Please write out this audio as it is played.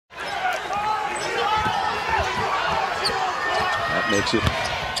Makes it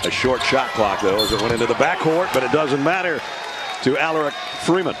a short shot clock, though, as it went into the backcourt, but it doesn't matter to Allerik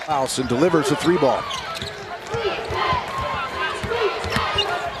Freeman. Allison delivers the 3-ball.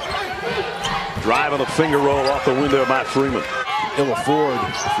 Drive on the finger roll off the window by Freeman. Ill afford,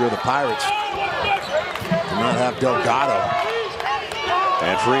 if you're the Pirates, to not have Delgado.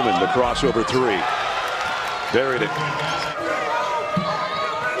 And Freeman, the crossover 3. Buried it.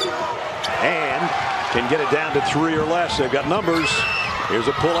 And can get it down to 3 or less. They've got numbers. Here's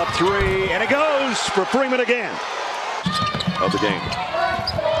a pull-up 3, and it goes for Freeman again. Of the game.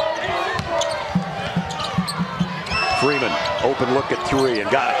 Freeman, open look at 3 and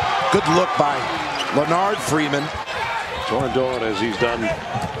got it. Good look by Leonard Freeman. Torn, as he's done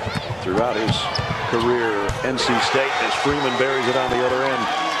throughout his career, NC State, as Freeman buries it on the other end.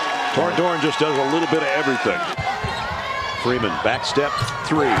 Torn just does a little bit of everything. Freeman, back step,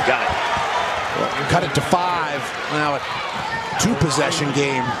 3, got it. Well, cut it to 5. Now a 2-possession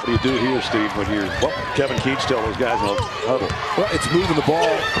game. What do you do here, Steve, when you're, well, Kevin Keats telling those guys in a huddle? Well, it's moving the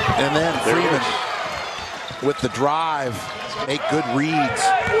ball, and then Freeman with the drive, make good reads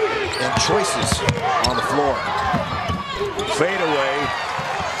and choices on the floor. Fade away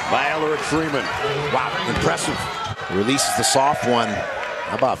by Allerik Freeman. Wow, impressive. Releases the soft one.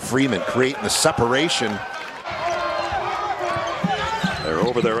 How about Freeman creating the separation? They're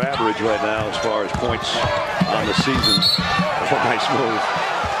over their average right now as far as points on the season. Oh, nice move.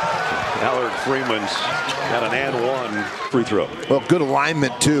 Allerik Freeman's got an and 1 free throw. Well, good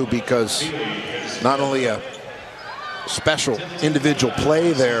alignment too, because not only a special individual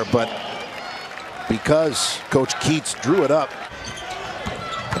play there, but because Coach Keats drew it up.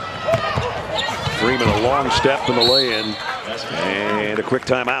 Freeman, a long step in the lay-in, and a quick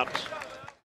timeout.